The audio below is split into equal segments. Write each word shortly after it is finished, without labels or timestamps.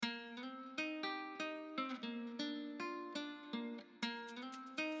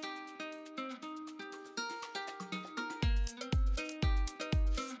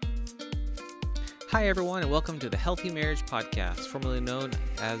Hi, everyone, and welcome to the Healthy Marriage Podcast, formerly known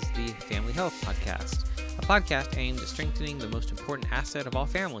as the Family Health Podcast, a podcast aimed at strengthening the most important asset of all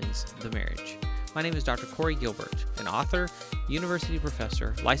families, the marriage. My name is Dr. Corey Gilbert, an author, university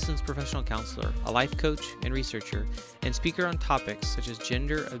professor, licensed professional counselor, a life coach and researcher, and speaker on topics such as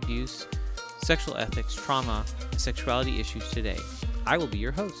gender, abuse, sexual ethics, trauma, and sexuality issues today. I will be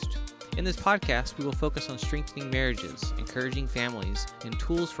your host. In this podcast, we will focus on strengthening marriages, encouraging families, and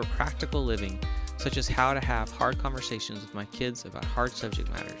tools for practical living, such as how to have hard conversations with my kids about hard subject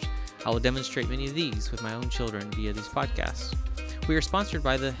matters. I will demonstrate many of these with my own children via these podcasts. We are sponsored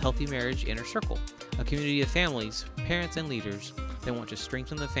by the Healthy Marriage Inner Circle, a community of families, parents, and leaders that want to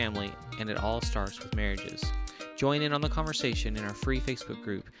strengthen the family, and it all starts with marriages. Join in on the conversation in our free Facebook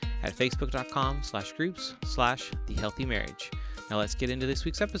group at facebook.com/groups/thehealthymarriage. Now let's get into this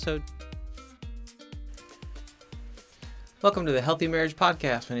week's episode. Welcome to the Healthy Marriage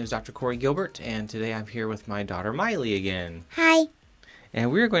Podcast. My name is Dr. Corey Gilbert, and today I'm here with my daughter Miley again. Hi.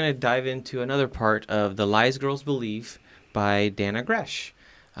 And we're going to dive into another part of The Lies Girls Believe by Dannah Gresh,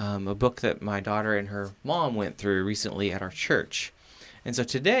 a book that my daughter and her mom went through recently at our church. And so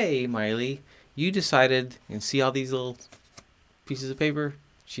today, Miley, you decided, and see all these little pieces of paper?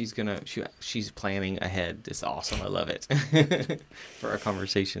 She's planning ahead. It's awesome. I love it for our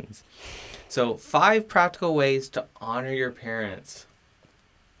conversations. So 5 practical ways to honor your parents.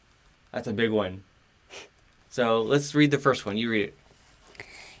 That's a big one. So let's read the first one. You read it.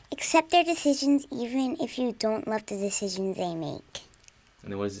 Accept their decisions even if you don't love the decisions they make.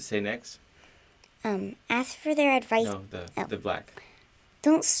 And then what does it say next? Ask for their advice. No, the black.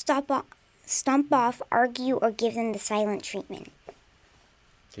 Don't stomp off, argue, or give them the silent treatment.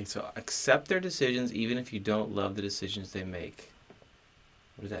 Okay, so accept their decisions even if you don't love the decisions they make.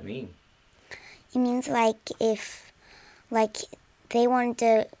 What does that mean? It means if they wanted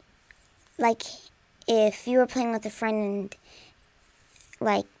to, if you were playing with a friend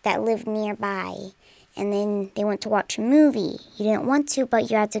that lived nearby, and then they went to watch a movie. You didn't want to, but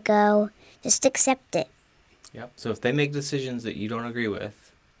you had to go. Just accept it. Yep. So if they make decisions that you don't agree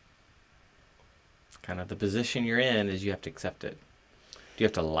with, kind of the position you're in is you have to accept it. Do you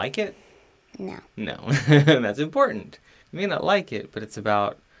have to like it? No. No. That's important. You may not like it, but it's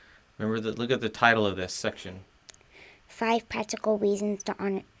about, look at the title of this section. 5 practical ways to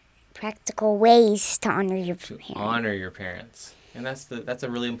honor your parents. Honor your parents. And that's a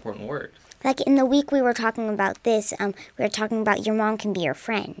really important word. Like in the week we were talking about this, we were talking about your mom can be your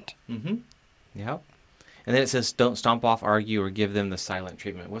friend. Mm-hmm. Yep. And then it says don't stomp off, argue, or give them the silent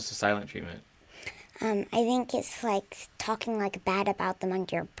treatment. What's the silent treatment? I think it's like talking bad about them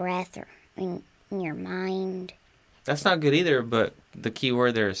under your breath or in your mind. That's not good either, but the key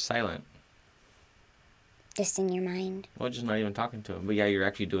word there is silent. Just in your mind. Well, just not even talking to them. But yeah, you're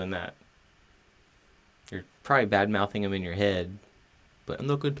actually doing that. You're probably bad-mouthing them in your head, but I'm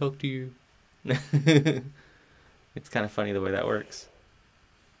not going to talk to you. It's kind of funny the way that works.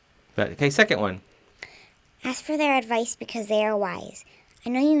 But, okay, second one. Ask for their advice because they are wise. I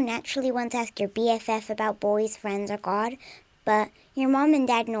know you naturally want to ask your BFF about boys, friends, or God, but your mom and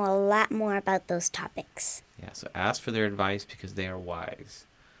dad know a lot more about those topics. Yeah, so ask for their advice because they are wise.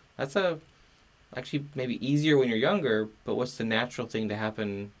 That's actually maybe easier when you're younger, but what's the natural thing to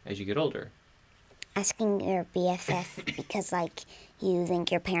happen as you get older? Asking your BFF because, you think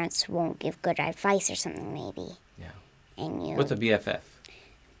your parents won't give good advice or something, maybe. Yeah. And you... What's a BFF?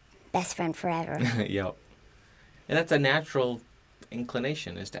 Best friend forever. Yep. And that's a natural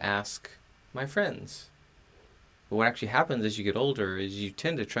inclination, is to ask my friends. But what actually happens as you get older is you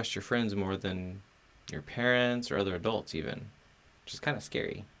tend to trust your friends more than your parents or other adults even, which is kind of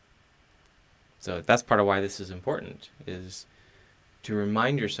scary. So that's part of why this is important, is to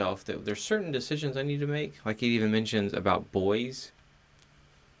remind yourself that there's certain decisions I need to make. Like it even mentions about boys.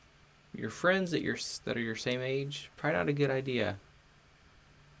 Your friends that are your same age, probably not a good idea.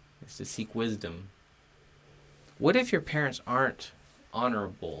 It's to seek wisdom. What if your parents aren't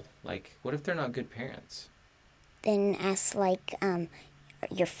honorable? What if they're not good parents? Then ask,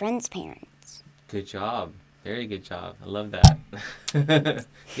 your friend's parents. Good job. Very good job. I love that.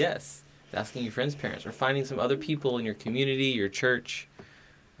 Yes. Asking your friend's parents or finding some other people in your community, your church,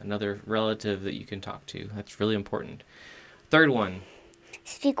 another relative that you can talk to. That's really important. Third one.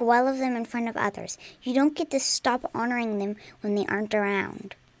 Speak well of them in front of others. You don't get to stop honoring them when they aren't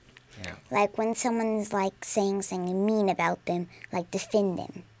around. Yeah. When someone's saying something mean about them, defend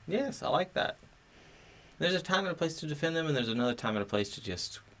them. Yes, I like that. There's a time and a place to defend them, and there's another time and a place to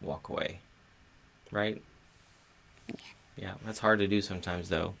just walk away. Right? Yeah, that's hard to do sometimes,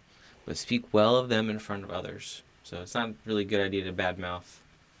 though. But speak well of them in front of others. So it's not really a good idea to badmouth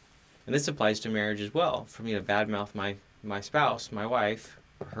And this applies to marriage as well. For me to badmouth my spouse, my wife,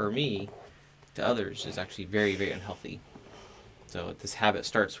 me, to others is actually very, very unhealthy. So this habit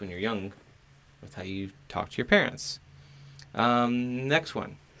starts when you're young with how you talk to your parents. Next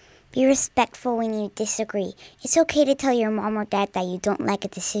one. Be respectful when you disagree. It's okay to tell your mom or dad that you don't like a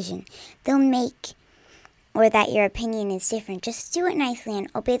decision they'll make or that your opinion is different. Just do it nicely and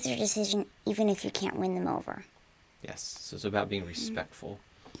obey their decision even if you can't win them over. Yes, so it's about being respectful.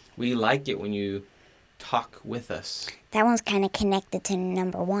 We like it when you talk with us. That one's kind of connected to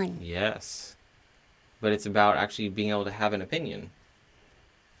number 1. Yes, but it's about actually being able to have an opinion,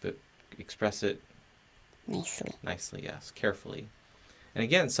 but express it nicely, yes, carefully. And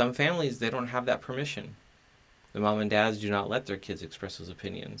again, some families, they don't have that permission. The mom and dads do not let their kids express those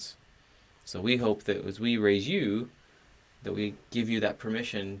opinions. So we hope that as we raise you, that we give you that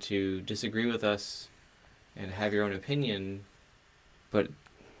permission to disagree with us and have your own opinion, but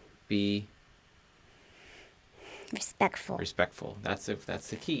be respectful. That's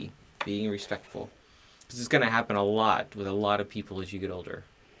the key, being respectful. Because it's going to happen a lot with a lot of people as you get older.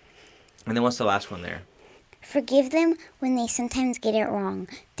 And then what's the last one there? Forgive them when they sometimes get it wrong.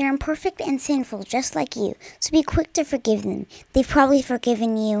 They're imperfect and sinful, just like you. So be quick to forgive them. They've probably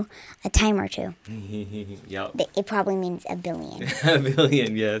forgiven you a time or two. Yep. It probably means a billion. A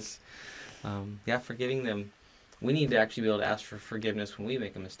billion, yes. Forgiving them. We need to actually be able to ask for forgiveness when we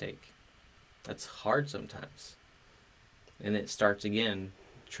make a mistake. That's hard sometimes. And it starts again,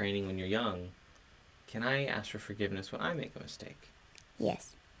 training when you're young. Can I ask for forgiveness when I make a mistake?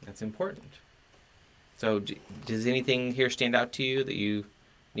 Yes. That's important. So does anything here stand out to you that you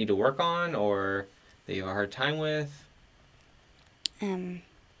need to work on or that you have a hard time with? I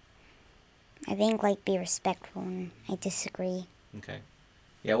think be respectful and I disagree. Okay.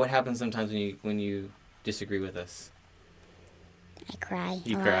 Yeah, what happens sometimes when you disagree with us? I cry.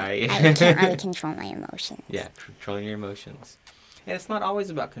 You cry. I can't really control my emotions. Yeah, controlling your emotions. And it's not always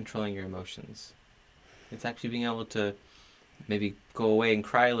about controlling your emotions. It's actually being able to maybe go away and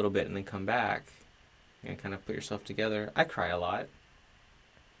cry a little bit and then come back and kind of put yourself together. I cry a lot.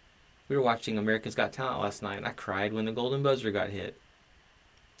 We were watching America's Got Talent last night, and I cried when the golden buzzer got hit.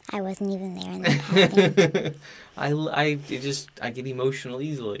 I wasn't even there in that I get emotional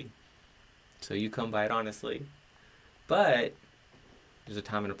easily. So you come by it honestly. But there's a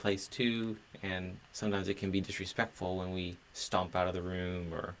time and a place too, and sometimes it can be disrespectful when we stomp out of the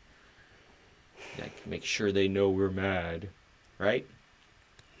room or make sure they know we're mad, right?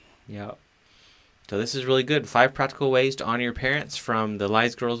 Yeah. So this is really good. 5 practical ways to honor your parents from The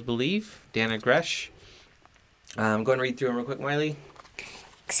Lies Girls Believe, Dannah Gresh. I'm going to read through them real quick, Miley.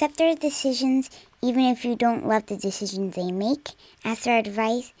 Accept their decisions even if you don't love the decisions they make. Ask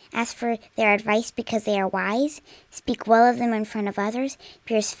for their advice because they are wise. Speak well of them in front of others.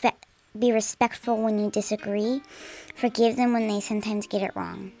 Be respectful when you disagree. Forgive them when they sometimes get it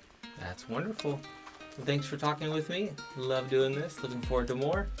wrong. That's wonderful. Well, thanks for talking with me. Love doing this. Looking forward to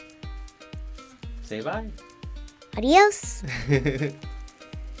more. Say bye. Adios.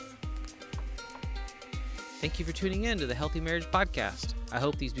 Thank you for tuning in to the Healthy Marriage Podcast. I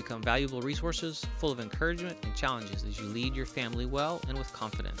hope these become valuable resources full of encouragement and challenges as you lead your family well and with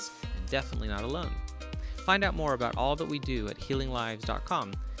confidence, and definitely not alone. Find out more about all that we do at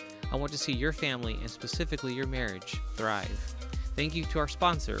healinglives.com. I want to see your family and specifically your marriage thrive. Thank you to our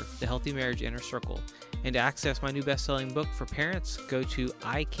sponsor, the Healthy Marriage Inner Circle. And to access my new best-selling book for parents, go to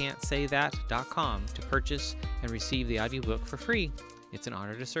ican'tsaythat.com to purchase and receive the audiobook for free. It's an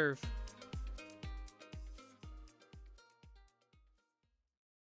honor to serve.